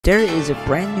There is a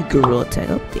brand new Gorilla Tag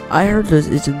update. I heard there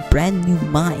is a brand new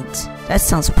mines. That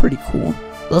sounds pretty cool.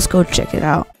 Let's go check it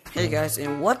out. Hey guys,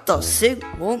 and what the sig?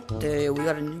 Well, we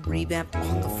got a new revamp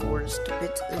on the forest a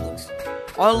bit. It looks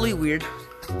oddly weird.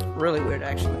 Really weird,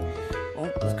 actually.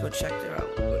 Well, let's go check it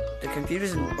out. The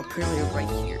computer's apparently right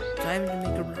here. Time to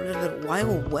make a little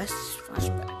Wild West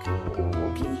flashback.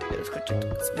 Okay, let's go check the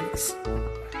cosmetics.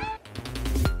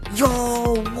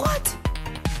 Yo, what?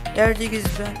 Everything is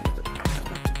back.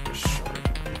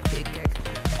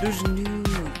 There's new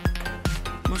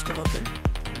more stuff up there.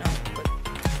 No, but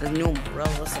there's new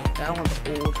umbrellas like that one's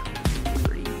old.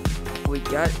 We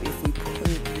got if we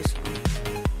put this on.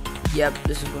 Yep,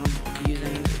 this is what I'm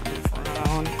using for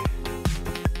now on.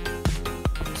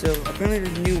 So apparently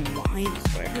there's new mines.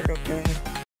 I heard up there.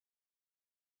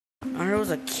 I heard it was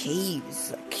a cave.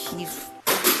 It's a cave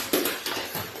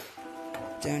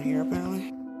down here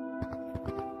apparently.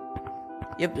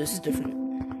 Yep, this is different.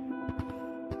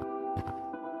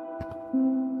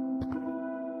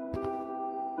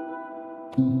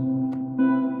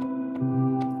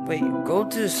 Wait, go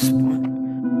to the spawn.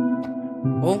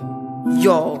 Oh,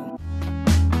 yo.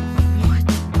 What?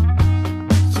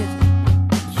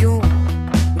 Yo.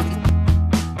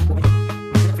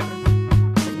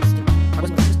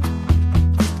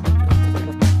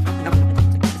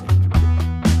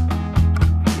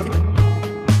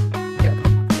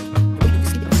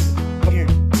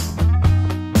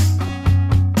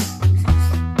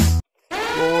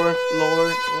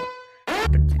 Lord.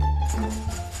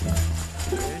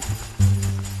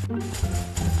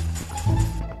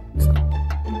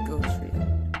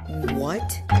 What?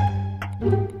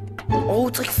 Oh,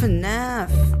 it's like FNAF.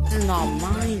 This is not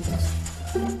mine.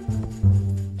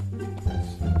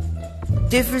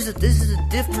 This is a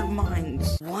different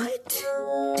mines. What?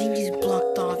 Thing is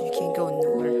blocked off. You can't go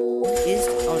nowhere.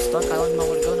 I'm stuck. I don't know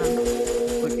where to go now.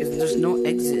 Look, there's no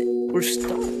exit. We're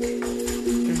stuck.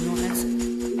 There's no exit.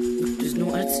 Look, there's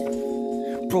no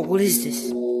exit. Bro, what is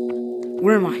this?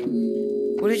 Where am I?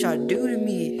 What did y'all do to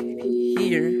me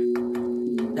here?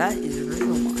 That is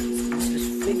real mines. This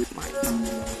is fake mines.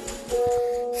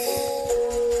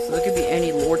 So there could be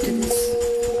any lore to this.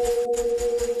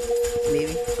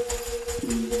 Maybe.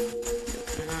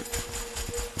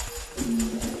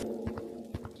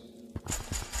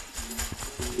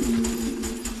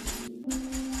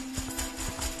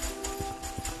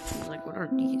 Like, what are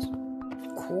these?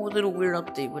 Cool little weird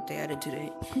update what they added today.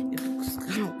 It looks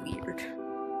kind of weird.